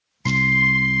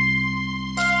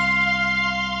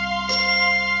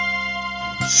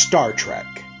Star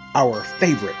Trek, our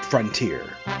favorite frontier.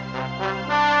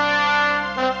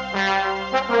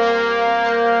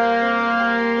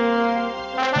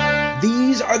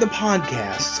 These are the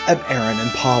podcasts of Aaron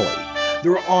and Polly,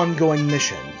 their ongoing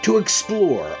mission to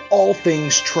explore all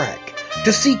things Trek,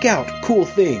 to seek out cool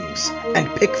things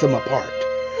and pick them apart,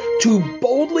 to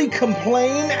boldly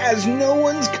complain as no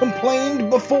one's complained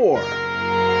before.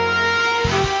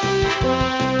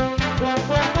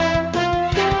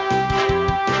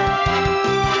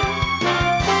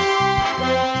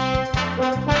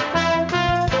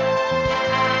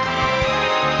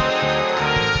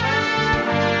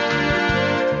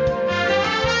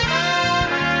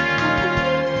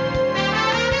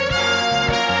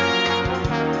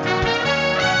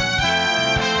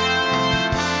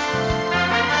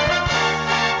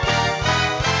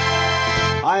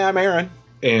 Hi, I'm Aaron.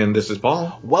 And this is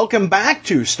Paul. Welcome back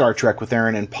to Star Trek with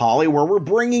Aaron and Polly, where we're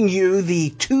bringing you the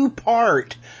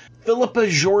two-part Philippa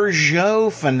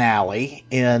Georgiou finale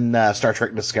in Star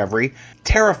Trek Discovery,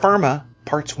 Terra Firma,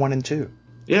 Parts 1 and 2.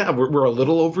 Yeah, we're a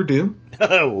little overdue.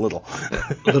 A little.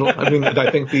 I mean, I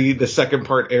think the second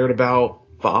part aired about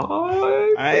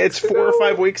 5 It's 4 or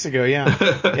 5 weeks ago, yeah.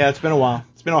 Yeah, it's been a while.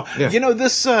 Yeah. You know,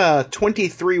 this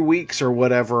 23 weeks or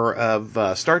whatever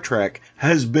of Star Trek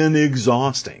has been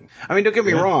exhausting. I mean, don't get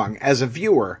me wrong. As a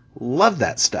viewer, love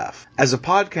that stuff. As a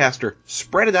podcaster,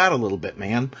 spread it out a little bit,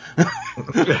 man.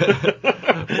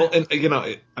 Well, and, you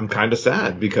know, I'm kind of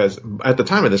sad because at the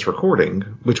time of this recording,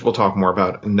 which we'll talk more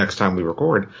about next time we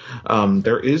record,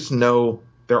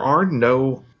 there are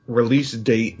no release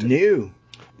date.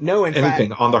 No, in anything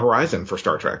fact, on the horizon for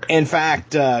Star Trek. In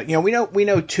fact, we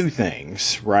know two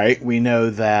things, right? We know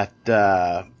that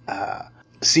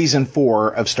season 4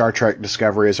 of Star Trek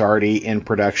Discovery is already in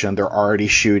production. They're already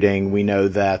shooting. We know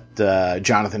that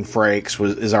Jonathan Frakes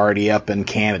is already up in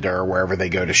Canada or wherever they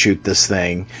go to shoot this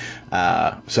thing.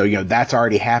 So that's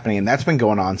already happening, and that's been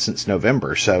going on since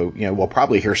November. So we'll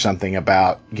probably hear something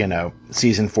about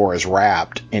season 4 is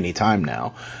wrapped anytime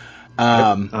now.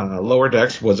 Lower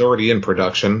Decks was already in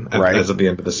production as of the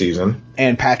end of the season.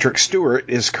 And Patrick Stewart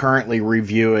is currently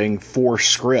reviewing the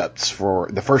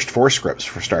first 4 scripts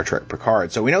for Star Trek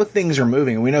Picard. So we know things are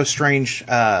moving, and we know Strange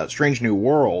New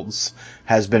Worlds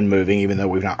has been moving, even though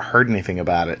we've not heard anything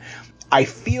about it. I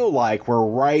feel like we're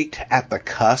right at the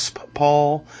cusp,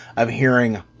 Paul, of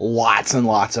hearing lots and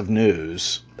lots of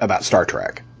news about Star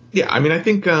Trek. Yeah, I mean, I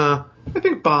think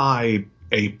by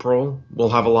April we'll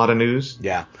have a lot of news.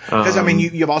 Yeah, because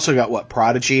you've also got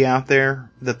Prodigy out there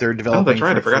that they're developing. Oh, that's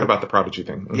right. I forgot about the Prodigy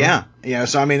thing. Mm-hmm. Yeah.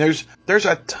 So there's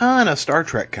a ton of Star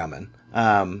Trek coming,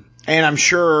 and I'm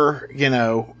sure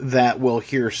that we'll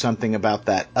hear something about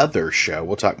that other show.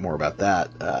 We'll talk more about that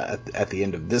at the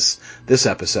end of this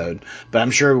episode. But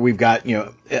I'm sure we've got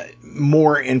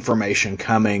more information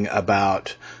coming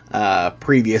about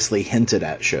previously hinted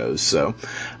at shows. So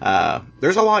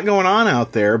there's a lot going on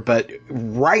out there. But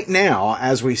right now,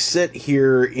 as we sit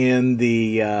here in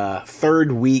the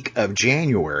third week of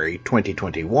January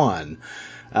 2021,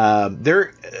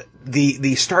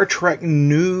 the Star Trek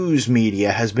news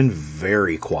media has been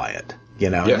very quiet.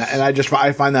 Yes. And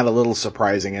I find that a little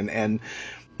surprising. And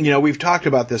we've talked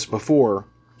about this before.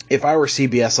 If I were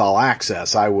CBS All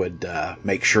Access, I would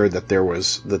make sure that there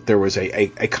was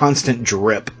a constant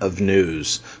drip of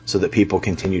news so that people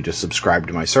continue to subscribe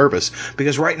to my service.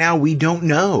 Because right now we don't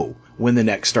know when the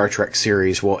next Star Trek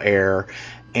series will air,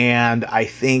 and I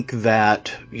think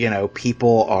that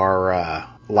people are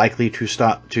likely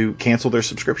to cancel their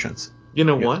subscriptions. You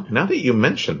know what? Now that you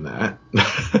mention that,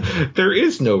 there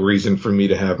is no reason for me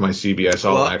to have my CBS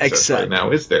All Access right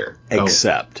now, is there?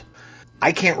 Except.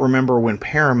 I can't remember when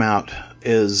Paramount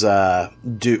is when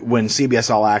CBS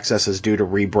All Access is due to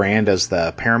rebrand as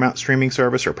the Paramount streaming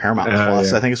service or Paramount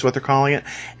Plus, I think is what they're calling it.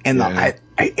 And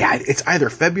it's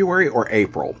either February or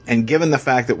April. And given the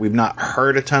fact that we've not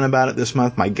heard a ton about it this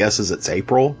month, my guess is it's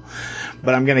April.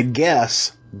 But I'm going to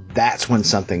guess that's when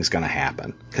something's going to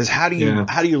happen. Because how do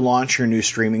you launch your new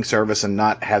streaming service and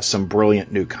not have some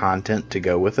brilliant new content to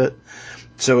go with it?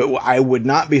 So I would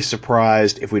not be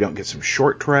surprised if we don't get some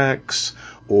short treks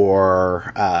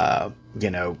or,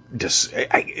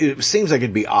 it seems like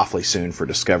it'd be awfully soon for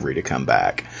Discovery to come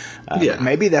back.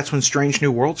 Maybe that's when Strange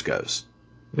New Worlds goes.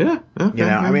 Yeah. Okay.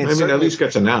 I mean, at least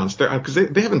gets announced because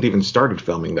they haven't even started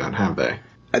filming that, have they?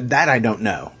 That I don't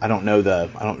know. I don't know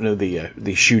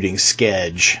the shooting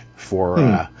schedule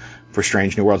for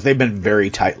Strange New Worlds. They've been very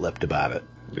tight-lipped about it.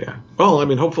 Yeah. Well, I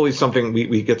mean, hopefully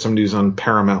we get some news on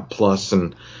Paramount Plus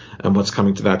and what's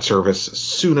coming to that service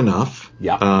soon enough.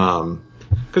 Yeah.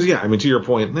 Because, to your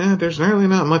point, there's really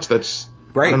not much that's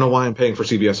Right. I don't know why I'm paying for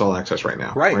CBS All Access right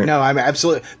now. Right. No, I'm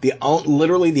absolutely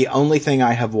literally the only thing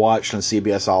I have watched on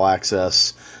CBS All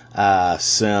Access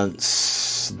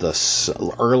since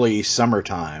the early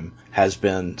summertime has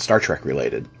been Star Trek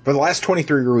related. For the last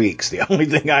 23 weeks, the only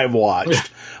thing I've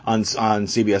watched on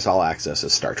CBS All Access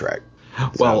is Star Trek.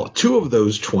 Well, 2 of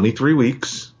those 23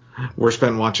 weeks were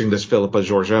spent watching this Philippa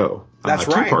Georgiou. That's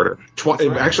right. Two-parter. That's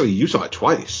right. Actually, you saw it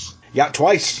twice. Yeah,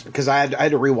 twice, because I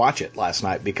had to rewatch it last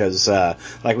night because,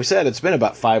 like we said, it's been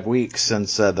about 5 weeks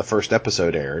since the first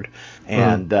episode aired,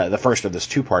 and the first of this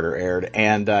 2-parter aired,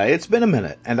 and it's been a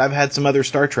minute, and I've had some other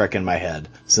Star Trek in my head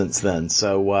since then,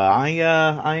 so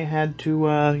I had to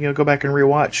go back and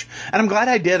rewatch, and I'm glad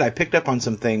I did. I picked up on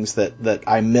some things that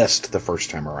I missed the first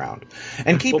time around,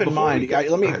 and keep in mind,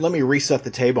 let me reset the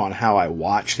table on how I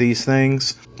watch these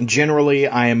things. Generally,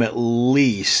 I am at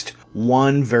least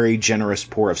one very generous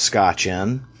pour of scotch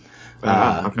in,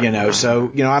 Okay.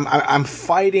 so I'm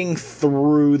fighting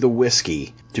through the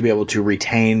whiskey to be able to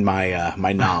retain my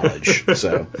my knowledge.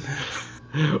 So,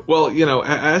 well,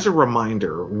 as a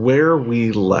reminder, where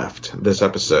we left this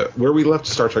episode, where we left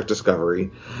Star Trek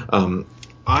Discovery,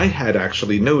 I had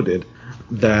actually noted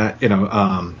that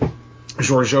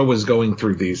Georgiou was going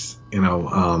through these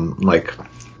like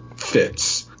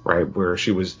fits, right, where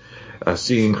she was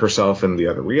seeing herself in the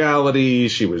other reality.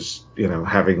 She was,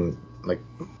 having like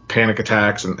panic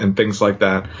attacks and things like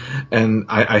that. And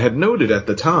I had noted at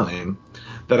the time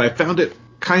that I found it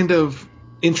kind of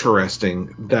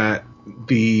interesting that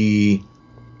the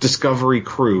Discovery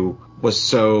crew was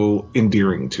so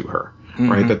endearing to her.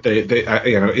 Mm-hmm. Right, that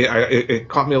it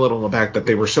caught me a little aback that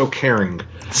they were so caring,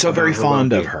 so very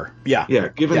fond of her. Yeah,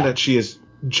 given that she is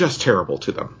just terrible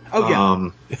to them. Oh yeah.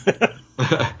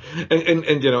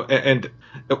 And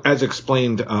as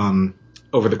explained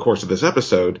over the course of this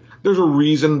episode, there's a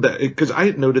reason that, because I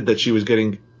had noted that she was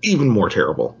getting even more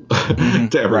terrible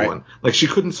to everyone. Right. Like, she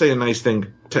couldn't say a nice thing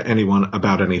to anyone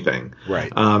about anything.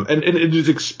 Right. And it is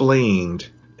explained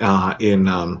in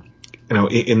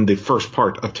the first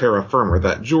part of Terra Firma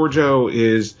that Georgiou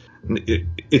is.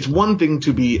 It's one thing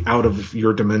to be out of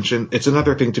your dimension. It's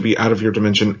another thing to be out of your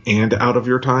dimension and out of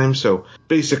your time. So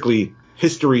basically,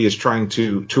 history is trying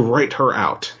to write her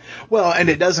out. Well, and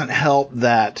it doesn't help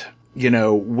that,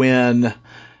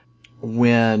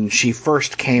 when she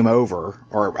first came over,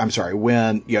 or I'm sorry,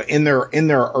 when, in their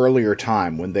earlier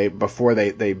time, before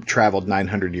they traveled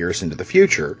 900 years into the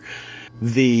future,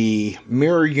 the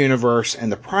mirror universe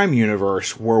and the prime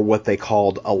universe were what they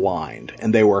called aligned,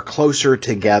 and they were closer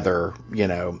together, in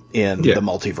the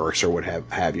multiverse or what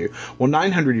have you. Well,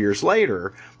 900 years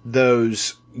later,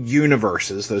 those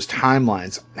universes, those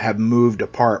timelines have moved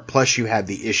apart. Plus you have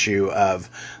the issue of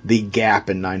the gap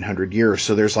in 900 years.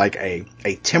 So there's like a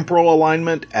temporal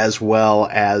alignment as well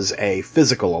as a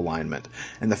physical alignment.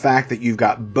 And the fact that you've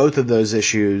got both of those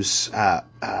issues,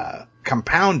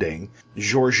 compounding,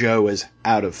 Georgiou is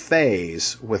out of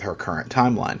phase with her current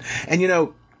timeline.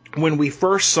 And when we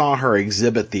first saw her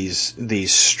exhibit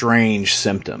these strange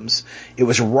symptoms, it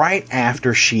was right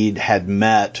after she had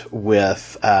met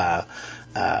with I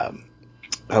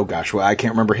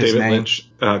can't remember his name. David Lynch,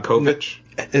 Kovich.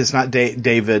 It's not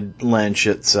David Lynch.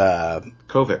 It's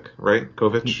Kovic, right?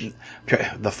 Kovich.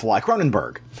 The Fly,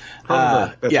 Cronenberg.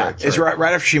 That's yeah, right. It's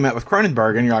right after she met with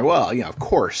Cronenberg, and you're like, well, of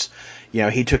course.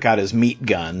 He took out his meat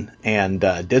gun and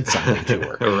did something to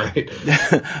her. Right.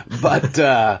 But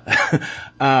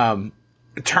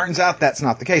it turns out that's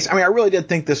not the case. I mean, I really did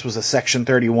think this was a Section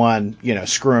 31,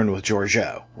 screwing with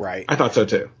Georgiou, right? I thought so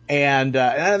too. And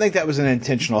I think that was an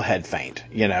intentional head feint.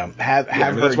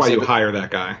 That's why you hire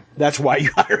that guy. That's why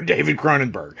you hire David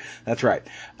Cronenberg. That's right.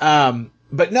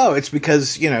 But no, it's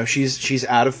because she's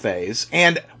out of phase.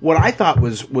 And what I thought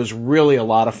was really a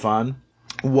lot of fun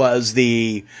was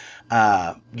the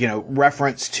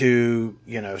reference to,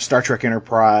 Star Trek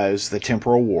Enterprise, the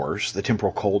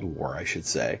Temporal Cold War, I should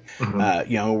say.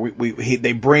 Mm-hmm.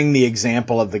 They bring the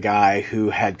example of the guy who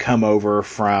had come over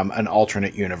from an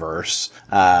alternate universe,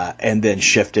 and then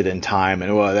shifted in time.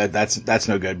 And that's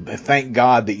no good. Thank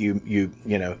God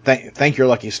that thank your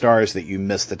lucky stars that you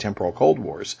missed the Temporal Cold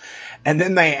Wars. And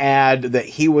then they add that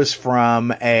he was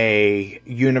from a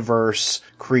universe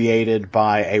created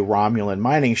by a Romulan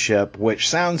mining ship, which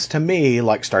sounds to me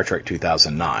like Star Trek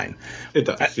 2009. It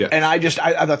does, yeah. And I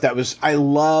thought that was, I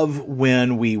love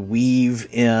when we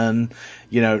weave in,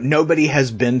 nobody has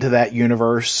been to that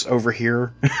universe over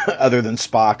here other than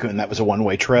Spock, and that was a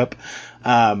one-way trip.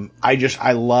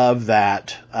 I love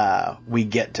that we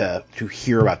get to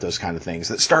hear about those kind of things,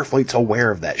 that Starfleet's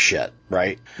aware of that shit,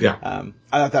 right? Yeah.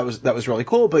 I thought that was really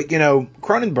cool. But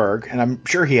Cronenberg, and I'm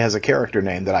sure he has a character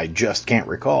name that I just can't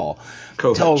recall.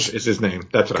 Kovich is his name.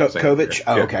 That's what I'm saying. Kovich.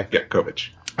 Oh, yeah, okay. Yeah, Kovich.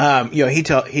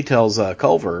 He tells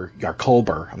Culber, or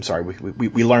Culber. I'm sorry,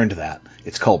 we learned that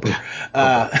it's Culber.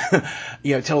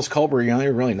 Tells Culber,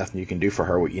 there's really nothing you can do for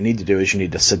her. What you need to do is you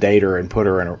need to sedate her and put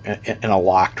her in a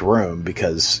locked room,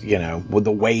 because with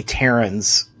the way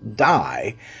Terrans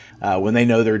die, when they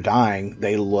know they're dying,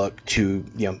 they look to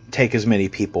take as many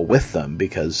people with them,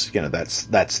 because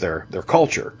that's their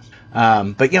culture.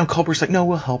 But Culber's like, no,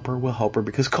 we'll help her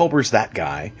because Culber's that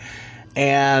guy,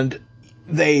 and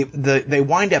they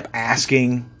wind up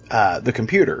asking the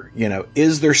computer,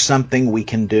 is there something we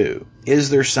can do? Is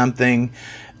there something,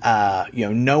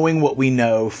 knowing what we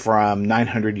know from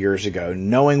 900 years ago,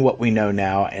 knowing what we know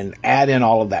now, and add in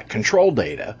all of that control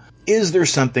data, is there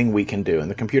something we can do? And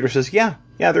the computer says, yeah,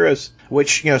 there is,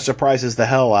 which, surprises the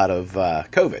hell out of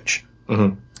Kovich.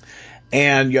 Mm-hmm.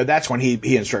 And, that's when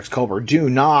he instructs Culber, do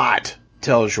not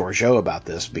tell Georgiou about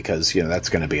this, because, that's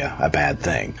going to be a bad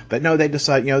thing. But no, they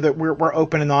decide, that we're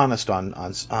open and honest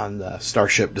on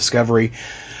Starship Discovery.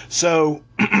 So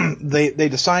they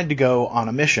decide to go on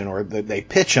a mission, or they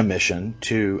pitch a mission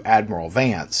to Admiral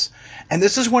Vance. And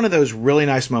this is one of those really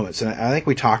nice moments, and I think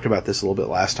we talked about this a little bit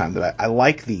last time, that I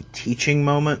like the teaching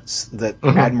moments that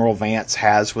Admiral Vance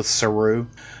has with Saru,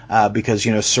 because,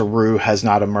 Saru has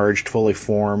not emerged fully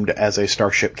formed as a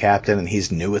starship captain, and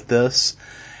he's new at this.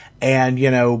 And,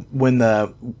 when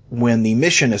the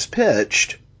mission is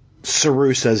pitched,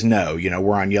 Saru says, no,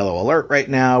 we're on yellow alert right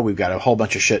now. We've got a whole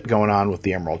bunch of shit going on with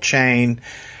the Emerald Chain.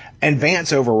 And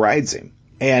Vance overrides him.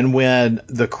 And when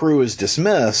the crew is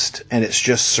dismissed and it's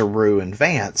just Saru and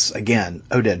Vance, again,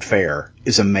 Oded Fehr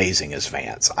is amazing as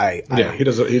Vance. He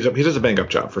does a bang up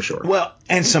job for sure. Well,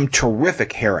 and some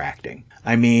terrific hair acting.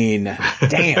 I mean,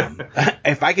 damn,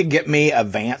 if I could get me a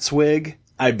Vance wig,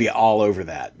 I'd be all over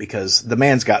that, because the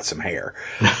man's got some hair.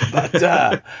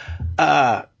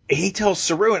 But he tells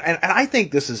Saru, and I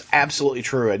think this is absolutely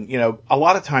true. And, a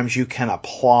lot of times you can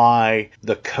apply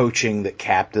the coaching that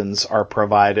captains are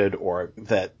provided, or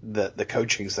that the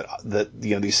coachings that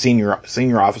these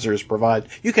senior officers provide.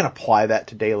 You can apply that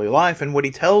to daily life. And what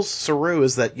he tells Saru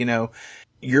is that,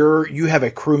 you have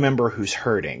a crew member who's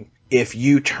hurting. If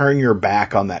you turn your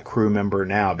back on that crew member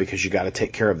now because you got to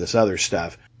take care of this other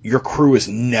stuff, your crew is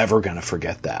never going to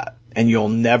forget that. And you'll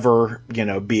never,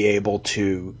 be able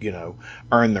to,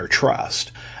 earn their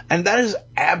trust. And that is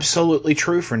absolutely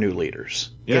true for new leaders.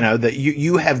 Yeah. That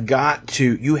you have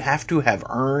to have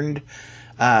earned,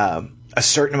 a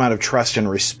certain amount of trust and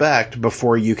respect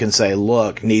before you can say,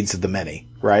 look, needs of the many,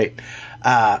 right?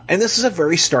 And this is a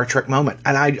very Star Trek moment.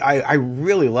 And I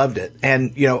really loved it.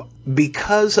 And,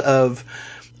 because of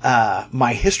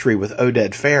my history with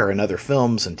Oded Fehr and other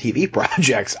films and TV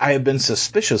projects, I have been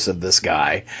suspicious of this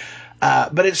guy.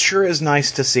 But it sure is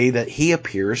nice to see that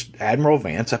Admiral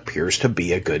Vance appears to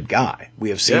be a good guy. We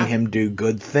have seen him do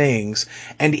good things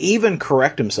and even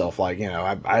correct himself. Like,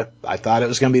 I thought it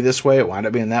was going to be this way. It wound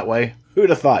up being that way. Who'd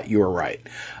have thought you were right?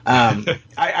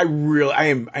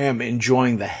 I am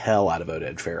enjoying the hell out of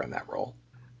Oded Fehr in that role.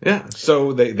 Yeah.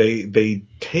 So they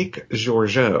take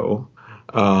Georgiou,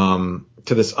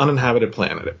 to this uninhabited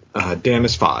planet,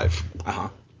 Danis 5. Uh-huh.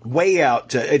 Way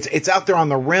out it's out there on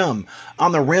the rim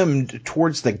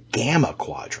towards the Gamma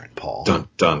Quadrant, Paul. Dun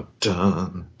dun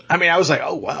dun. I mean, I was like,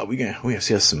 oh wow, we gonna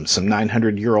see some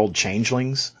 900-year-old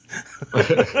changelings,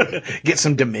 get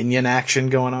some Dominion action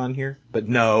going on here. But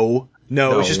no,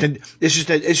 it's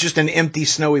just an empty,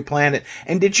 snowy planet.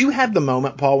 And did you have the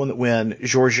moment, Paul, when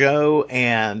Georgiou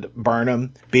and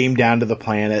Burnham beam down to the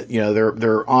planet?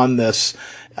 They're on this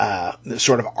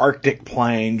sort of Arctic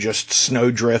plain, just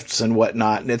snow drifts and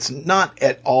whatnot. And it's not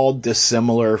at all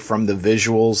dissimilar from the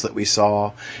visuals that we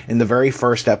saw in the very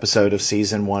first episode of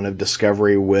season 1 of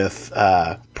Discovery with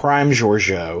Prime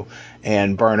Georgiou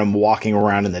and Burnham walking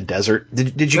around in the desert.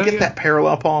 Did you get that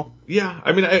parallel, Paul? Yeah,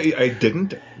 I mean, I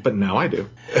didn't, but now I do.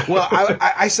 Well,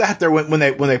 I sat there when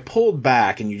they pulled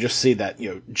back, and you just see that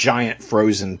giant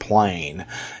frozen plain.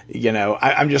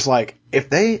 I'm just like, if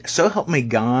they, so help me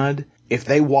God, if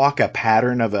they walk a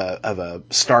pattern of a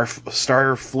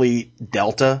Starfleet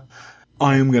Delta,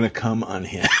 I'm gonna come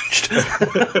unhinged.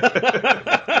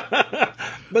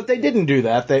 But they didn't do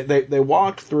that. They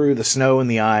walked through the snow and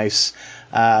the ice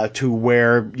to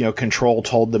where, Control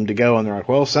told them to go, and they're like,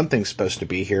 well, something's supposed to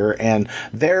be here. And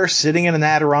there, sitting in an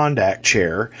Adirondack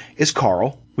chair, is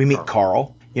Carl. We meet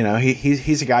Carl.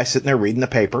 He's a guy sitting there reading the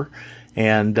paper.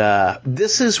 And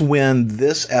this is when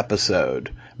this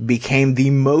episode became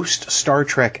the most Star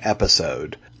Trek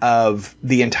episode of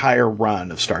the entire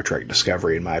run of Star Trek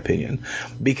Discovery, in my opinion,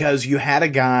 because you had a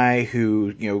guy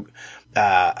who,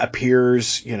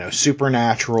 appears,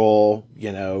 supernatural,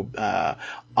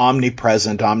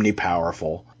 omnipresent,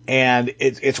 omnipowerful, and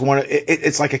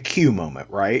it's like a Q moment,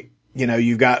 right?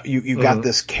 You've got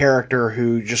this character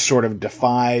who just sort of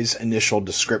defies initial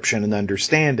description and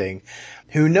understanding,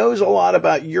 who knows a lot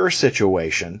about your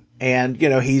situation, and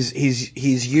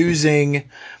he's using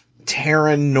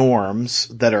Terran norms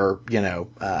that are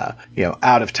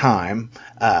out of time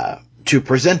to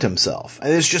present himself.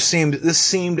 And this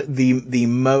seemed the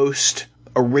most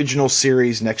original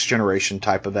series Next Generation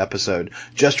type of episode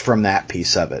just from that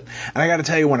piece of it. And I got to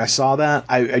tell you, when I saw that,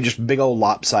 I just big old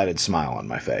lopsided smile on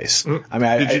my face. I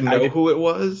mean, did you know who it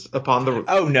was upon the?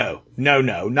 Oh no,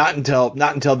 not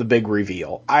until the big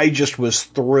reveal. I just was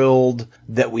thrilled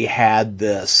that we had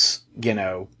this,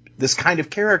 this kind of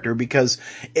character, because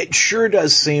it sure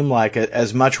does seem like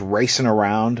as much racing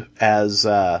around as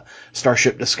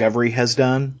Starship Discovery has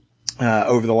done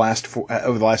over the last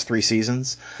 3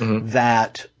 seasons,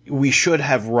 that we should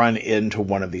have run into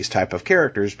one of these type of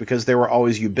characters, because they were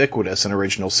always ubiquitous in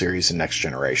original series and Next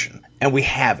Generation. And we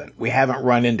haven't. We haven't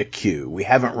run into Q. We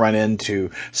haven't run into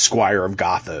Squire of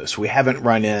Gothos. We haven't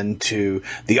run into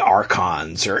the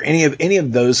Archons or any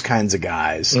of those kinds of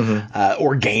guys,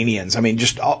 Organians. I mean,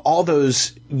 just all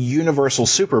those universal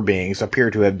super beings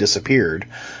appear to have disappeared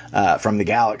from the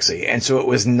galaxy. And so it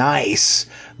was nice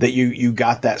that you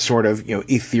got that sort of,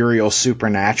 ethereal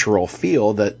supernatural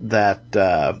feel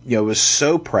that was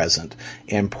so present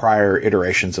in prior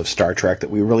iterations of Star Trek that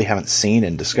we really haven't seen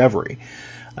in Discovery.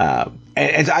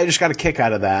 And I just got a kick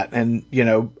out of that. And,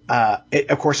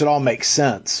 of course, it all makes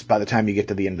sense by the time you get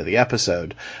to the end of the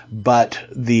episode. But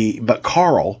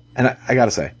Carl, and I got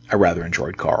to say, I rather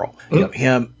enjoyed Carl.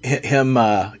 Him,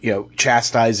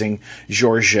 chastising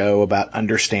Georgiou about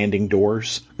understanding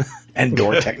doors and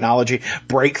door technology,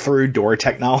 breakthrough door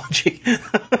technology.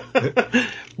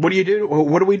 What do you do?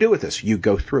 What do we do with this? You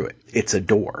go through it. It's a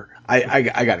door. I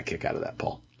got a kick out of that,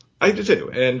 Paul. I do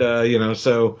too. And,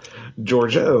 so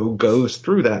Georgiou goes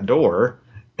through that door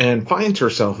and finds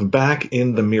herself back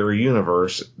in the mirror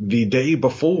universe the day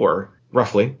before,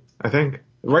 roughly, I think.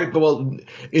 Right. Well,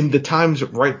 in the times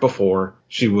right before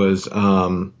she was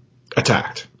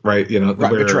attacked, right?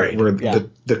 Betrayed. Where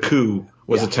the coup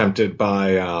was attempted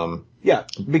by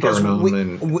because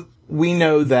we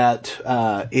know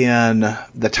that in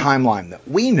the timeline that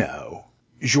we know,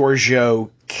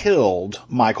 Georgiou killed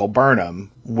Michael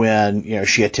Burnham when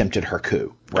she attempted her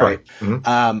coup, right?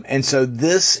 And so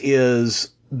this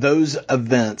is those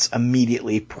events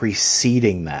immediately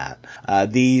preceding that.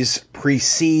 These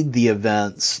precede the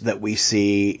events that we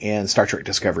see in Star Trek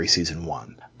Discovery Season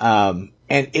 1. And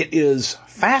it is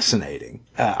fascinating,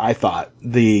 I thought,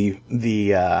 the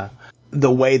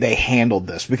way they handled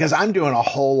this, because I'm doing a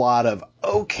whole lot of,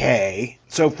 okay.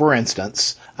 So for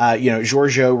instance,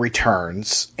 Georgiou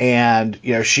returns, and,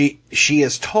 she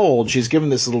is told, she's given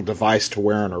this little device to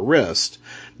wear on her wrist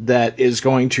that is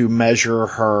going to measure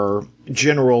her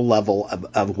general level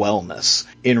of wellness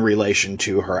in relation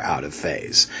to her out of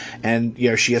phase. And,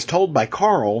 she is told by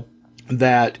Carl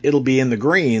that it'll be in the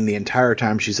green the entire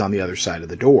time she's on the other side of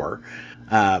the door.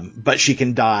 But she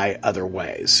can die other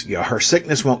ways. Her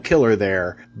sickness won't kill her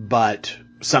there, but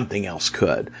something else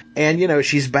could. And,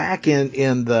 she's back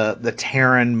in the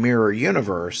Terran mirror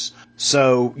universe.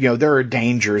 So, there are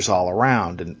dangers all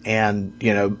around. And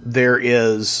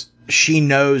she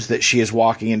knows that she is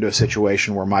walking into a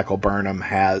situation where Michael Burnham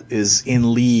is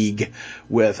in league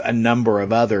with a number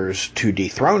of others to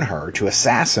dethrone her, to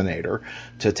assassinate her,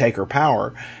 to take her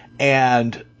power.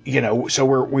 And, so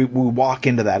we walk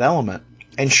into that element.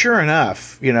 And sure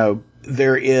enough,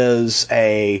 there is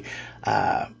a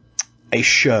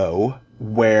show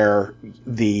where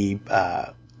they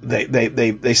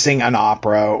sing an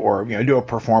opera or do a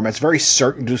performance, very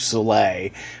Cirque du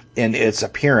Soleil in its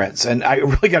appearance. And I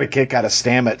really got a kick out of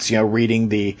Stamets, reading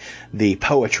the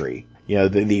poetry,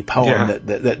 the poem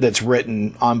that's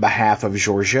written on behalf of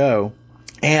Georgiou.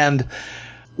 And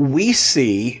we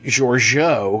see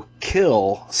Georgiou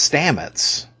kill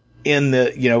Stamets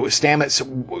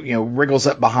Stamets, wriggles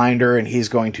up behind her and he's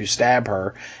going to stab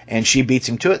her, and she beats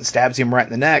him to it and stabs him right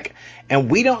in the neck. And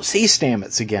we don't see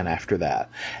Stamets again after that.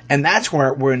 And that's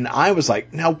when I was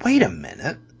like, now wait a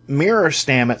minute. Mirror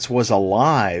Stamets was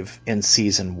alive in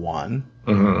season 1.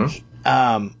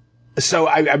 Mm-hmm. So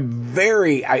I'm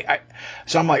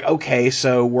like, okay,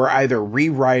 so we're either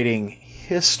rewriting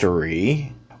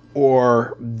history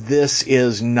or this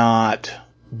is not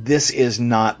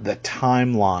the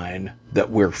timeline that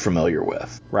we're familiar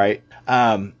with, right?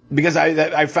 Because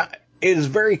I found it is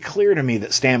very clear to me that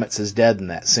Stamets is dead in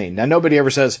that scene. Now, nobody ever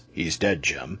says he's dead,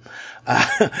 Jim,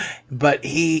 but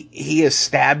he is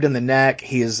stabbed in the neck.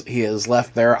 He is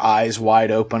left there, eyes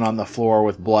wide open on the floor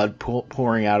with blood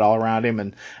pouring out all around him,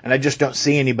 and I just don't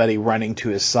see anybody running to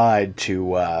his side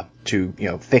to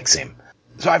fix him.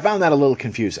 So I found that a little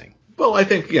confusing. Well, I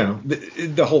think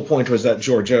the whole point was that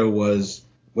Georgiou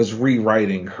was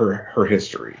rewriting her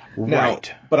history, right? Now,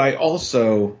 but I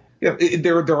also. Yeah,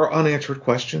 there are unanswered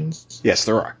questions. Yes,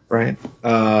 there are. Right.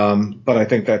 But I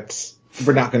think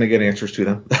we're not going to get answers to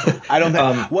them. I don't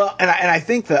think. Well, and I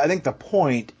think the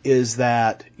point is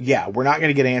that we're not going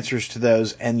to get answers to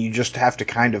those, and you just have to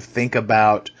kind of think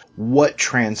about what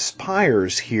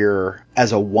transpires here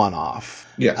as a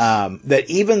one-off. Yes.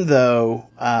 That even though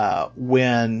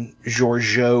when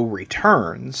Georgiou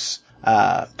returns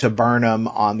to Burnham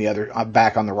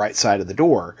back on the right side of the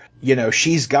door,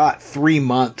 she's got 3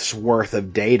 months worth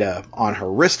of data on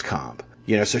her wrist comp,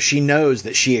 so she knows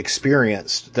that she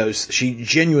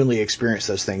genuinely experienced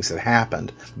those things that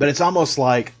happened. But it's almost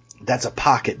like that's a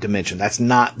pocket dimension. That's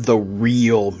not the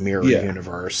real mirror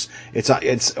universe. It's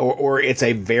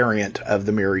a variant of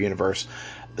the mirror universe.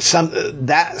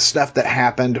 That stuff that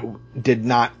happened did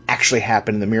not actually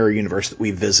happen in the mirror universe that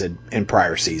we visited in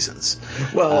prior seasons.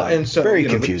 Well, and so very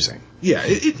confusing.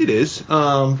 It is.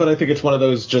 But I think it's one of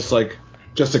those just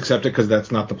accept it because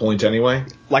that's not the point anyway.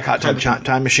 Like Hot Tub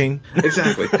Time Machine.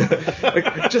 Exactly.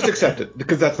 Just accept it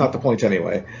because that's not the point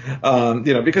anyway.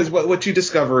 Because what you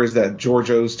discover is that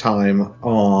Georgiou's time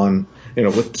on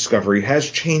with Discovery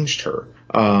has changed her.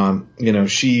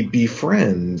 She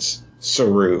befriends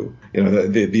Saru.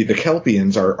 The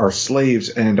Kelpians are slaves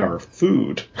and are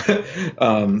food.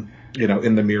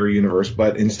 In the mirror universe,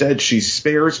 but instead she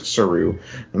spares Saru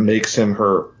and makes him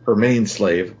her main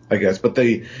slave, I guess. But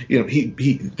they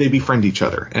befriend each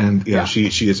other, and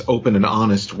she is open and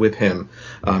honest with him.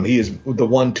 He is the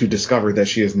one to discover that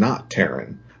she is not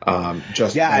Terran.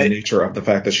 Just by the nature of the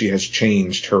fact that she has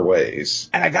changed her ways.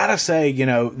 And I gotta say,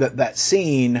 that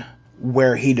scene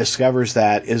where he discovers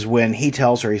that is when he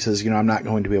tells her, he says, I'm not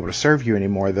going to be able to serve you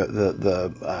anymore.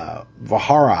 The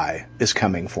Vahari is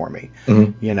coming for me.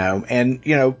 Mm-hmm. And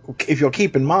if you'll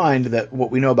keep in mind that what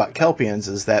we know about Kelpians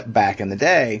is that back in the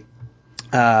day,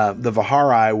 the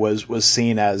Vahari was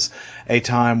seen as a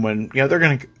time when they're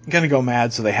going to go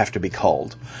mad, so they have to be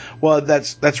culled. Well,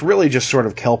 that's really just sort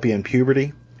of Kelpian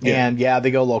puberty. Yeah. And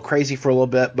they go a little crazy for a little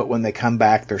bit, but when they come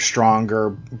back, they're stronger,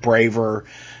 braver,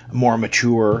 more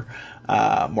mature,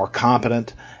 more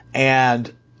competent.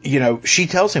 And, she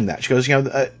tells him that. She goes,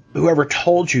 whoever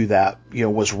told you that,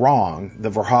 was wrong. The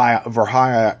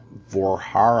Vahari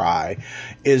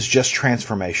is just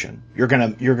transformation. You're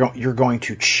going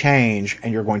to change,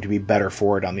 and you're going to be better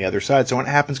for it on the other side. So when it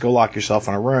happens, go lock yourself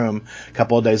in a room. A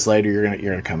couple of days later, you're going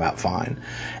to come out fine.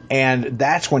 And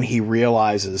that's when he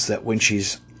realizes that when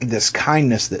she's this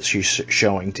kindness that she's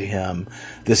showing to him,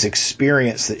 this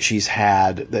experience that she's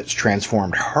had that's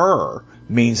transformed her,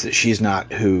 means that she's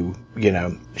not who,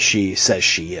 she says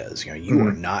she is. You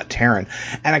are not Terran.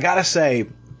 And I gotta say,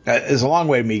 it's a long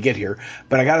way to me to get here,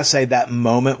 but I gotta say that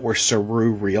moment where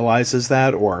Saru realizes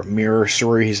that, or Mirror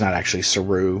Saru, he's not actually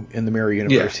Saru in the Mirror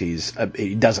Universe. Yeah.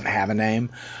 He doesn't have a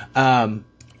name. When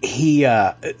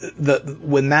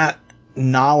that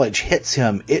knowledge hits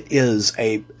him, it is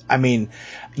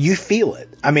you feel it.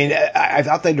 I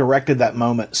thought they directed that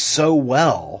moment so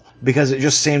well because it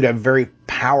just seemed a very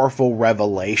powerful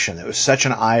revelation. It was such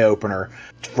an eye-opener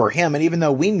for him, and even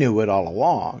though we knew it all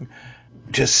along,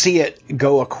 to see it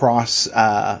go across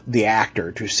the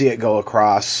actor, to see it go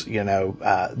across,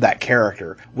 that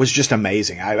character was just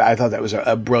amazing. I thought that was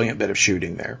a brilliant bit of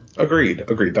shooting there. Agreed.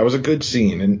 That was a good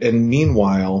scene. And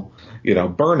meanwhile,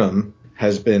 Burnham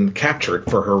has been captured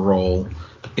for her role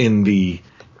in the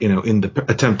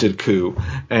attempted coup,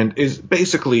 and is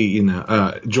basically,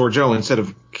 Georgiou, instead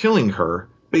of killing her,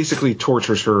 basically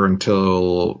tortures her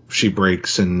until she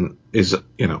breaks and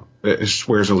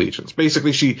swears allegiance.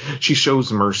 Basically, she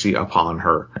shows mercy upon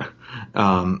her.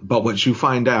 But what you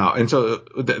find out, and so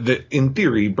in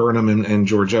theory, Burnham and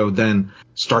Georgiou then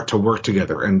start to work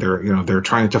together, and they're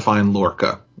trying to find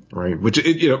Lorca. Right. Which,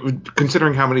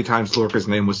 considering how many times Lorca's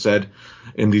name was said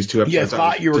in these two episodes, you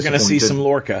thought you were going to see some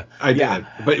Lorca. I did,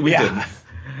 but we didn't.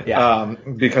 Yeah.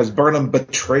 Because Burnham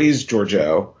betrays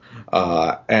Georgiou.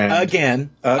 And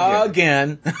Again.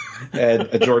 And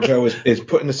Georgiou is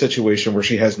put in a situation where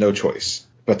she has no choice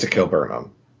but to kill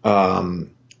Burnham. But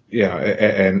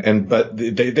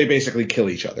they basically kill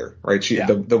each other, right?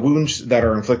 The wounds that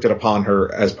are inflicted upon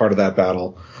her as part of that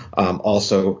battle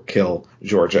also kill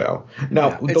Georgiou.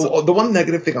 Now, the one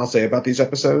negative thing I'll say about these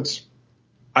episodes,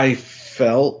 I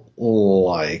felt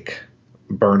like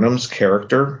Burnham's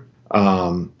character,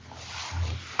 I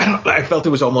felt it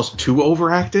was almost too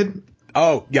overacted.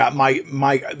 Oh, yeah,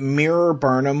 my Mirror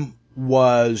Burnham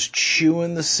was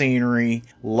chewing the scenery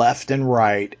left and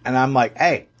right, and I'm like,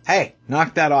 hey,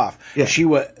 knock that off. Yeah. She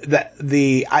was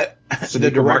the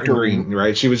director, Martin Green,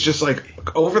 right? She was just like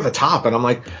over the top, and I'm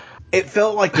like, it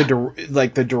felt like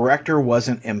the director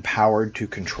wasn't empowered to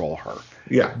control her.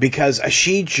 Yeah, because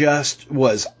she just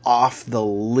was off the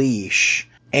leash.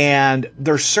 And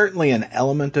there's certainly an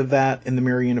element of that in the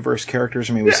Mirror Universe characters.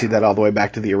 I mean, we see that all the way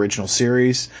back to the original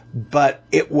series. But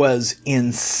it was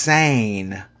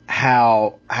insane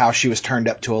how she was turned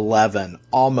up to 11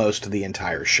 almost the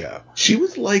entire show. She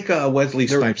was like Wesley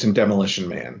Snipes in Demolition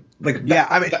Man.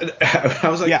 I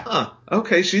was like,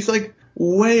 okay, she's like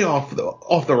way off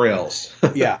the rails.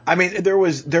 Yeah, I mean, there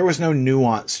was no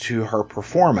nuance to her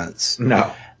performance.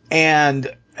 No.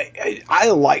 And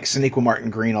I like Sonequa Martin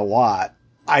Green a lot.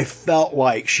 I felt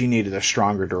like she needed a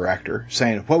stronger director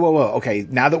saying, whoa, okay,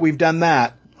 now that we've done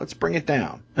that, let's bring it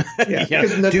down. Yeah,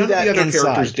 because none of the other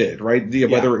characters did, right?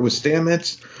 Whether it was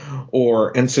Stamets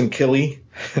or Ensign Killy.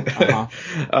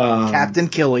 Captain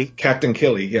Killy. Captain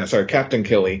Killy. They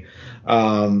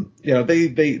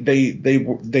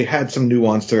had some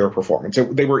nuance to their performance.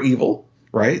 They were evil,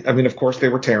 right? I mean, of course, they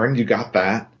were Terran. You got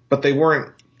that. But they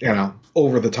weren't,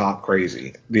 over the top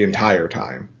crazy the entire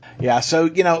time. Yeah, so,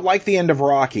 like the end of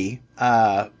Rocky,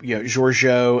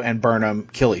 Georgiou and Burnham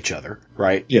kill each other,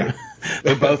 right? Yeah.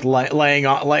 They're both laying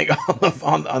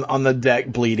on the deck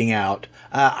bleeding out.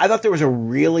 I thought there was a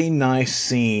really nice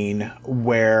scene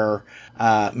where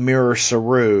Mirror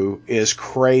Saru is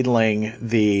cradling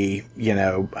the,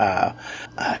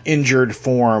 injured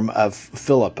form of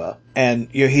Philippa. And,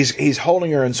 he's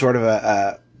holding her in sort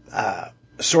of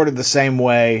sort of the same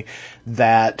way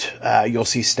that you'll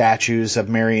see statues of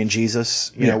Mary and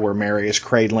Jesus, where Mary is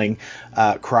cradling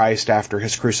Christ after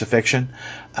his crucifixion.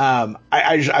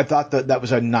 I thought that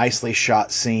was a nicely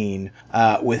shot scene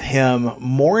with him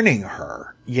mourning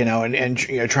her, and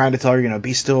trying to tell her,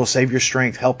 be still, save your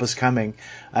strength, help is coming,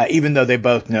 even though they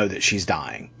both know that she's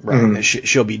dying, right? Mm-hmm. That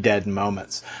she'll be dead in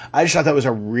moments. I just thought that was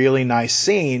a really nice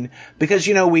scene because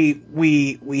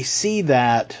we see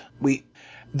that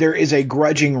there is a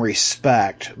grudging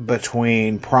respect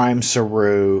between Prime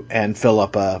Saru and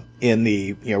Philippa in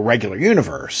the regular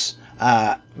universe.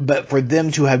 But for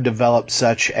them to have developed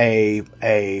such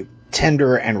a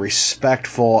tender and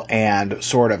respectful and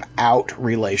sort of out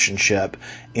relationship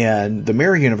in the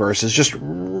Mirror Universe is just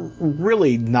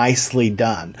really nicely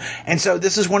done. And so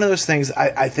this is one of those things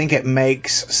I think it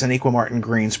makes Sonequa Martin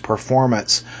Green's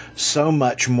performance so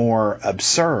much more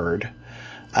absurd.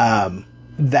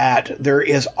 That there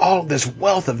is all this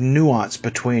wealth of nuance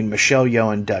between Michelle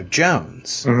Yeoh and Doug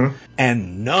Jones, mm-hmm.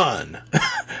 and none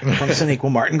from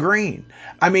Sonequa Martin Green.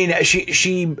 I mean,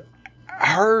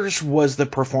 hers was the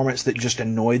performance that just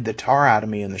annoyed the tar out of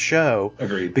me in the show.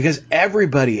 Agreed. Because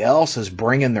everybody else is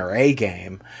bringing their A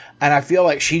game, and I feel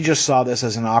like she just saw this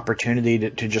as an opportunity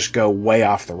to just go way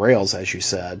off the rails, as you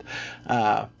said,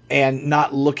 and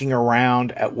not looking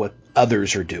around at what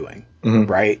others are doing.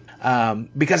 Mm-hmm. Right?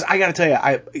 Because I got to tell you,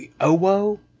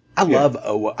 Owo, I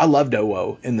loved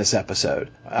Owo in this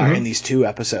episode, mm-hmm. in these two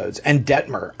episodes. And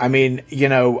Detmer, I mean,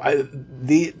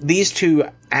 these two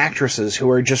actresses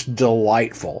who are just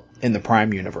delightful in the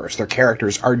Prime Universe, their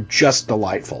characters are just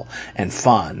delightful and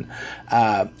fun.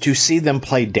 To see them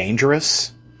play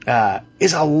dangerous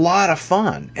is a lot of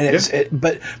fun. And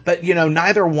but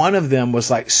neither one of them was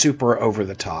like super over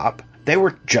the top. They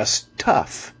were just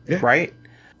tough, right?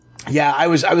 Yeah, I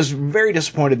was very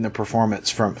disappointed in the performance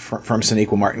from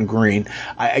Sonequa Martin Green.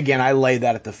 I lay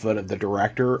that at the foot of the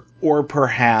director, or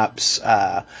perhaps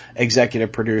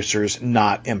executive producers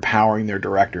not empowering their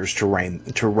directors to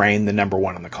rein the number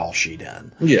one on the call sheet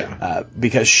in. Yeah,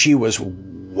 because she was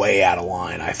way out of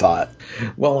line, I thought.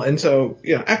 Well, and so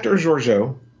after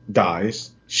Georgiou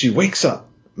dies, she wakes up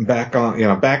back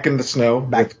in the snow.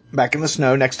 Back in the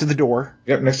snow next to the door.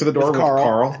 Yep, next to the door with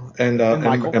Carl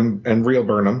and real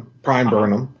Burnham, Prime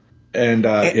Burnham. And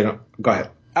go ahead.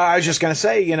 I was just going to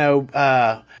say,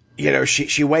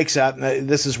 she wakes up, and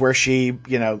this is where she,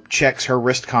 checks her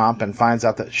wrist comp and finds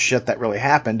out that shit that really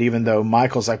happened, even though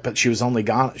Michael's like, but she was only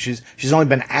gone, she's only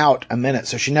been out a minute,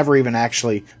 so she never even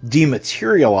actually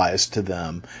dematerialized to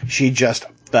them. She just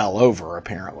fell over,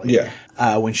 apparently,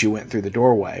 when she went through the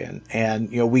doorway.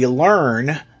 And we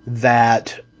learn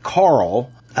that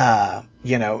Carl,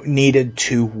 needed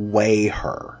to weigh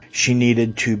her. She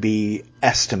needed to be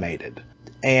estimated.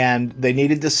 And they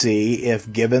needed to see if,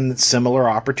 given similar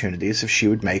opportunities, if she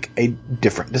would make a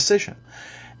different decision.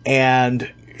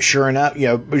 And sure enough,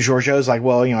 Georgiou's like,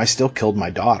 well, I still killed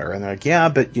my daughter. And they're like, yeah,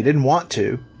 but you didn't want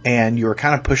to. And you were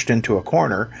kind of pushed into a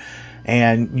corner.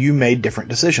 And you made different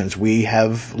decisions. We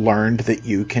have learned that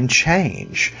you can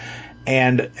change.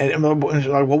 And well,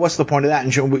 what's the point of that?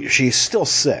 And she's still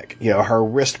sick. Her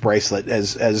wrist bracelet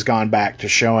has gone back to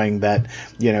showing that,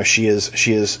 she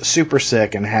is super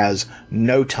sick and has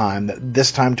no time. That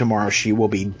this time tomorrow she will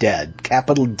be dead.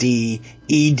 Capital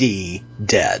D-E-D,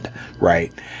 dead.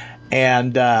 Right.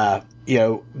 And,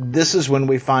 this is when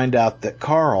we find out that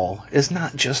Carl is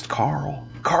not just Carl.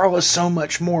 Carl is so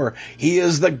much more. He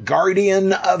is the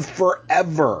guardian of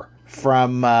forever.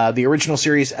 From the original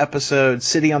series episode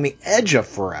City on the Edge of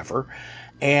Forever.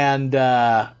 And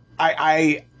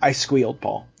I squealed,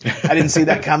 Paul. I didn't see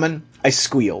that coming. I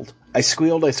squealed.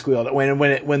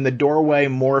 When the doorway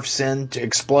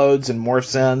explodes and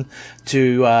morphs in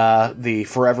to the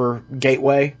Forever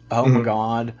Gateway. Oh my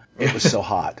God. It was so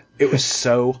hot. It was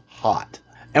so hot.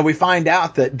 And we find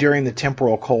out that during the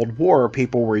temporal Cold War,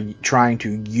 people were trying to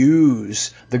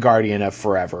use the Guardian of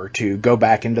Forever to go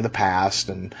back into the past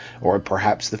or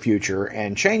perhaps the future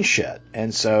and change shit.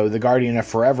 And so the Guardian of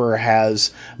Forever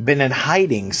has been in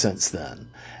hiding since then.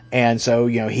 And so,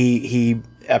 he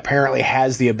apparently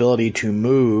has the ability to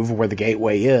move where the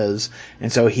gateway is,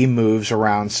 and so he moves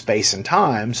around space and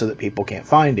time so that people can't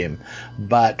find him.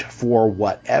 But for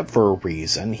whatever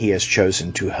reason, he has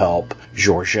chosen to help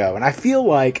Georgiou. And I feel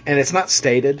like, and it's not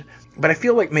stated, but I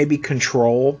feel like maybe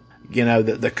Control,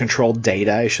 the Control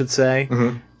Data, I should say,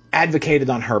 advocated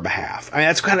on her behalf. I mean,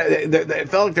 that's kind of, it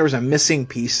felt like there was a missing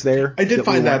piece there. I did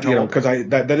find that, because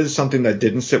that is something that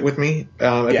didn't sit with me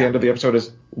at the end of the episode,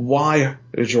 is why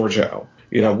Georgiou?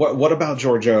 What about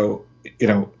Georgiou,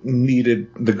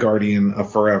 needed the Guardian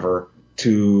of Forever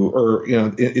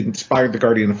it inspired the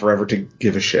Guardian of Forever to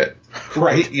give a shit.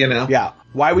 Right? Yeah.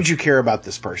 Why would you care about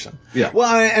this person? Yeah.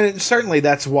 Well, and certainly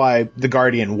that's why the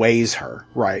Guardian weighs her,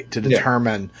 right? To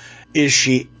determine, is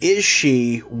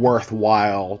she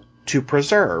worthwhile to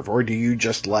preserve, or do you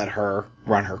just let her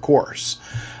run her course?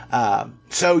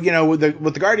 So, what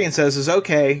the Guardian says is,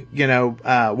 okay,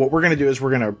 what we're going to do is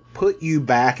we're going to put you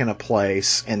back in a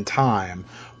place in time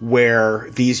where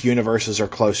these universes are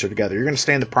closer together. You're going to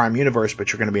stay in the Prime Universe,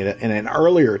 but you're going to be in an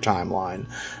earlier timeline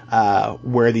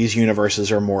where these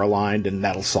universes are more aligned, and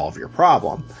that'll solve your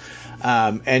problem.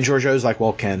 And Georgiou's like,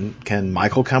 well, can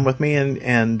Michael come with me?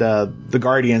 And the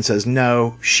Guardian says,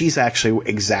 no, she's actually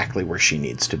exactly where she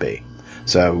needs to be.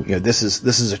 So, this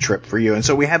is a trip for you. And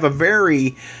so we have a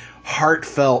very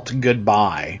heartfelt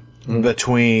goodbye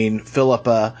between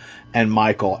Philippa and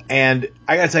Michael. And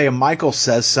I gotta tell you, Michael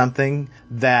says something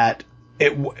that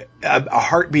a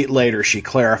heartbeat later she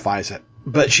clarifies it.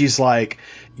 But she's like,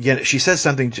 she says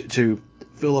something to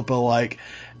Philippa like,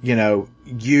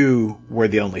 you were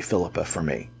the only Philippa for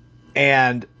me.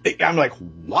 And I'm like,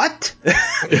 what?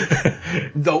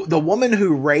 The woman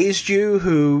who raised you,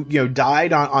 who,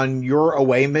 died on your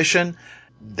away mission,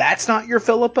 that's not your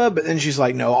Philippa? But then she's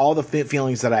like, no, all the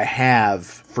feelings that I have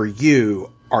for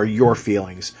you are your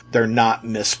feelings. They're not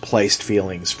misplaced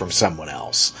feelings from someone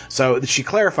else. So she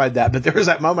clarified that, but there was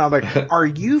that moment I'm like, are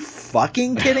you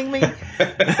fucking kidding me?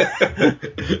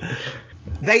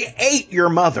 They ate your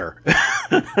mother.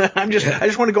 I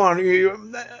just want to go on.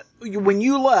 When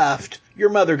you left, your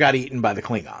mother got eaten by the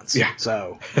Klingons. Yeah.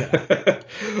 So,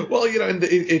 well, and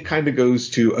it kind of goes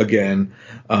to, again,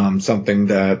 something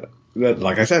that,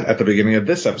 like I said, at the beginning of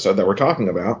this episode that we're talking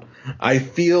about, I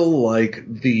feel like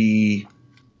the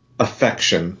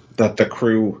affection that the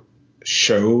crew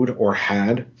showed or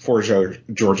had for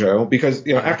Georgiou, because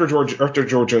after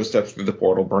Georgiou steps through the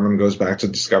portal, Burnham goes back to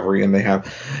Discovery, and they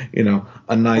have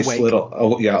a nice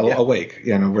awake,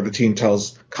 where the team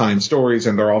tells kind stories,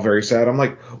 and they're all very sad. I'm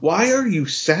like, why are you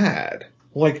sad?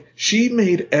 Like, she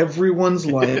made everyone's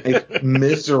life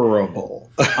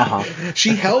miserable.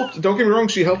 She helped, don't get me wrong,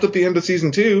 she helped at the end of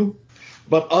season 2,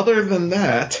 but other than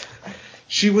that,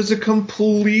 she was a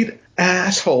complete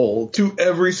asshole to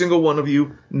every single one of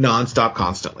you, nonstop,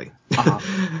 constantly. And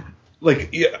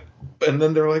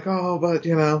then they're like, oh, but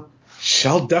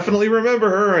She'll definitely remember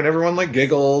her, and everyone like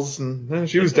giggles, and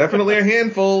she was definitely a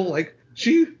handful. Like,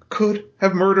 she could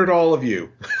have murdered all of you.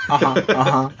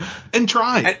 And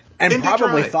tried. And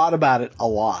probably thought about it a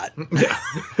lot. Yeah.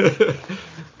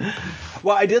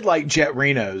 Well, I did like Jet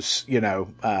Reno's,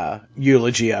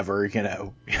 eulogy of her.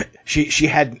 She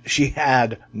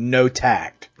had no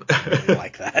tact.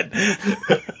 Like that.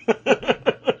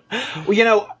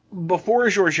 Well, before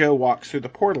Georgiou walks through the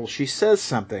portal, she says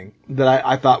something that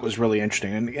I thought was really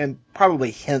interesting and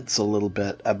probably hints a little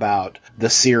bit about the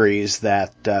series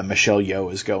that Michelle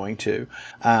Yeoh is going to.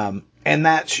 And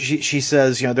that she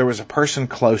says, there was a person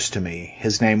close to me.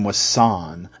 His name was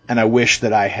San, and I wish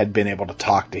that I had been able to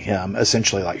talk to him,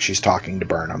 essentially like she's talking to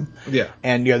Burnham. Yeah.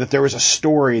 And, that there was a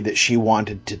story that she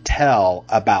wanted to tell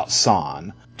about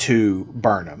San to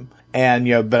Burnham.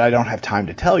 And, but I don't have time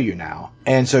to tell you now.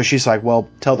 And so she's like, well,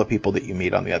 tell the people that you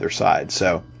meet on the other side.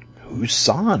 So who's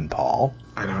San, Paul?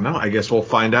 I don't know. I guess we'll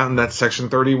find out in that Section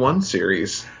 31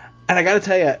 series. And I got to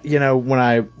tell you, when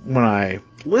I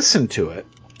listened to it,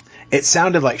 it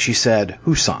sounded like she said,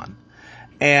 who's San?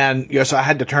 And, so I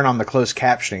had to turn on the closed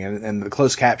captioning, and the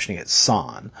closed captioning, it's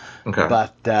San. Okay.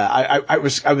 But I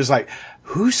was like,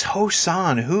 who's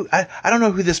Ho-San? I don't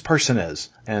know who this person is.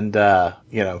 And, but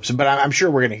I'm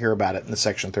sure we're going to hear about it in the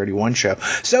Section 31 show.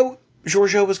 So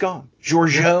Georgiou was gone.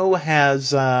 Georgiou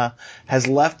has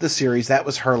left the series. That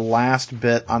was her last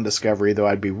bit on Discovery, though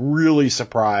I'd be really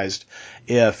surprised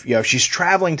if she's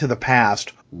traveling to the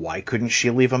past. Why couldn't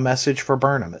she leave a message for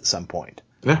Burnham at some point?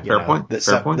 Yeah, fair point.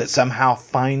 That somehow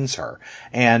finds her.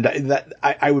 And that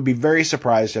I would be very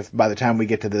surprised if by the time we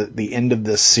get to the end of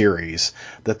this series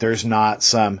that there's not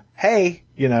some, hey,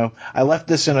 I left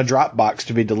this in a Dropbox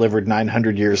to be delivered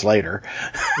 900 years later.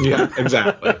 Yeah,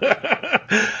 exactly.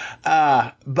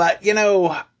 But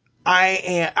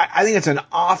I think it's an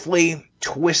awfully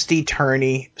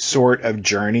twisty-turny sort of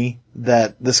journey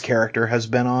that this character has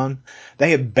been on.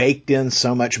 They have baked in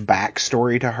so much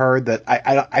backstory to her that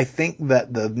I think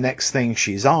that the next thing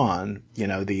she's on,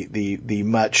 the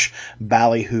much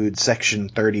ballyhooed Section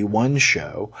 31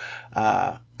 show,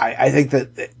 I think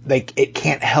that it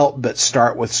can't help but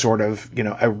start with sort of,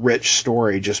 a rich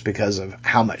story just because of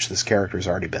how much this character's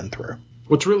already been through.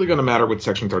 What's really going to matter with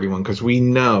Section 31, because we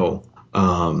know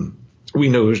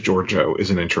Georgiou is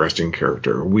an interesting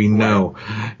character. We know,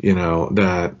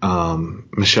 that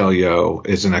Michelle Yeoh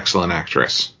is an excellent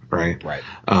actress, right? Right.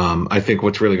 I think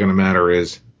what's really going to matter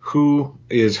is who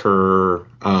is her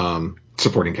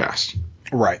supporting cast.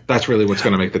 Right. That's really what's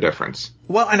going to make the difference.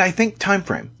 Well, and I think time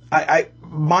frame.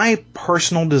 My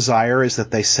personal desire is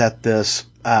that they set this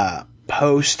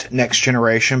post Next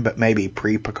Generation, but maybe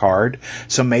pre-Picard.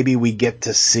 So maybe we get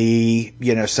to see,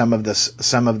 some of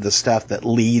the stuff that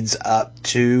leads up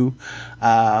to,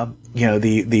 the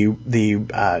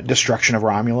destruction of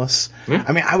Romulus. Yeah.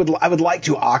 I mean, I would like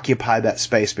to occupy that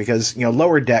space because,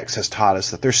 Lower Decks has taught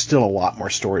us that there's still a lot more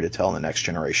story to tell in the Next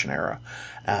Generation era.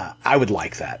 I would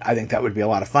like that. I think that would be a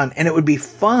lot of fun. And it would be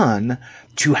fun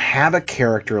to have a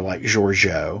character like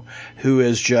Georgiou, who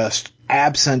is just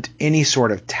absent any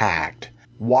sort of tact,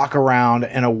 walk around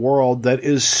in a world that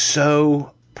is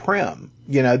so prim.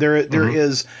 There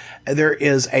is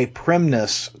a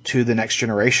primness to the Next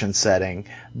Generation setting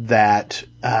that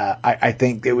I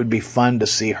think it would be fun to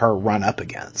see her run up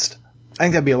against. I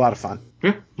think that'd be a lot of fun.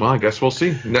 Yeah, well, I guess we'll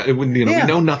see. We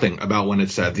know nothing about when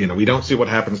it's said. We don't see what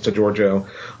happens to Georgiou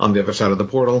on the other side of the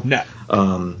portal. No.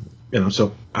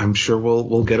 So I'm sure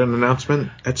we'll get an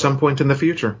announcement at some point in the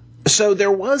future. So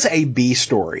there was a B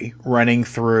story running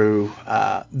through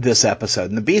this episode,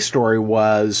 and the B story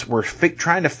was we're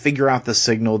trying to figure out the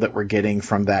signal that we're getting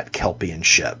from that Kelpian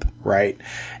ship, right?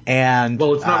 And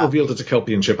well, it's not revealed it's a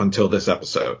Kelpian ship until these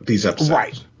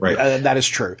episodes, right? That is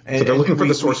true. So they're looking for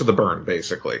the source of the burn,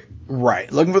 basically.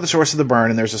 Right, looking for the source of the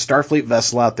burn, and there's a Starfleet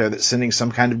vessel out there that's sending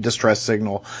some kind of distress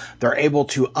signal. They're able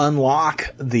to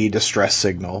unlock the distress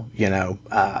signal,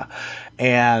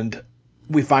 and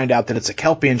we find out that it's a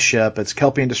Kelpian ship. It's a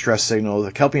Kelpian distress signal.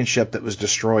 The Kelpian ship that was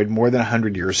destroyed more than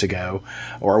 100 years ago,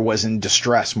 or was in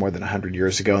distress more than 100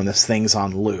 years ago, and this thing's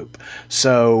on loop.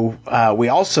 So we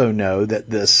also know that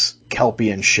this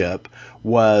Kelpian ship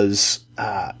was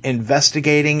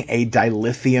investigating a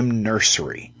dilithium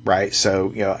nursery, right?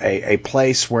 So a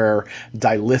place where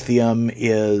dilithium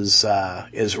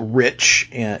is rich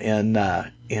in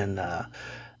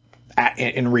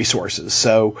resources.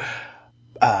 So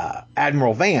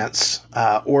Admiral Vance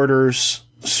orders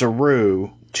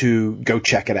Saru to go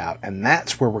check it out. And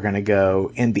that's where we're going to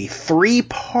go in the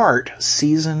 3-part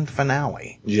season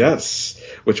finale. Yes,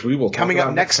 which we will talk coming about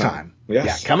up next time. Yes.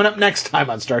 Yeah, coming up next time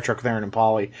on Star Trek with Aaron and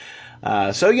Polly.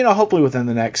 So, hopefully within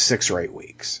the next 6 or 8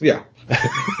 weeks. Yeah.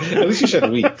 At least you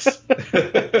said weeks.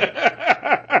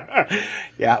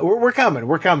 Yeah, we're coming.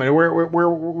 We're coming.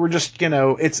 We're just,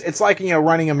 it's like,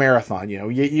 running a marathon.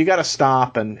 You got to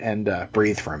stop and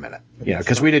breathe for a minute,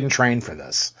 because we didn't train for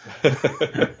this.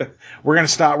 We're going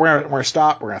to stop. We're going to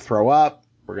stop. We're going to throw up.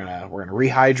 We're gonna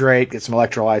rehydrate, get some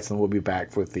electrolytes, and we'll be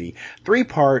back with the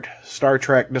 3-part Star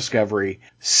Trek Discovery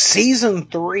Season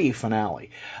 3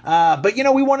 finale. But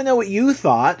we want to know what you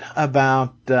thought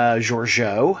about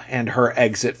Georgiou and her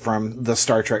exit from the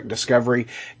Star Trek Discovery.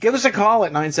 Give us a call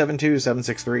at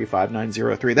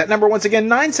 972-763-5903. That number, once again,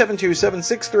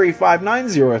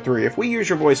 972-763-5903. If we use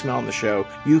your voicemail on the show,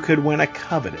 you could win a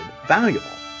coveted, valuable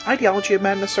Ideology of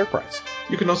Madness surprise.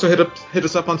 You can also hit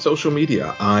us up on social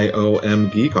media,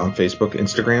 IOM Geek on Facebook,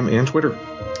 Instagram, and Twitter.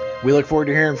 We look forward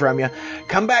to hearing from you.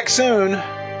 Come back soon.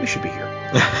 We should be here.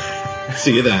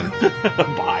 See you then.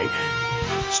 Bye.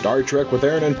 Star Trek with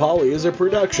Aaron and Polly is a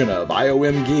production of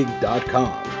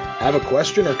IOMgeek.com. Have a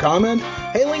question or comment?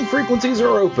 Hailing frequencies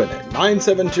are open at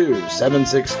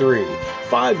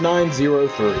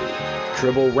 972-763-5903.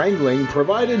 Tribble wrangling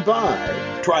provided by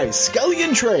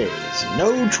Triskelion Trays,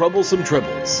 no troublesome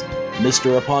tribbles.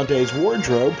 Mr. Aponte's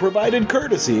wardrobe provided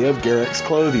courtesy of Garrick's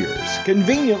Clothiers,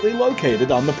 conveniently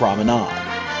located on the promenade.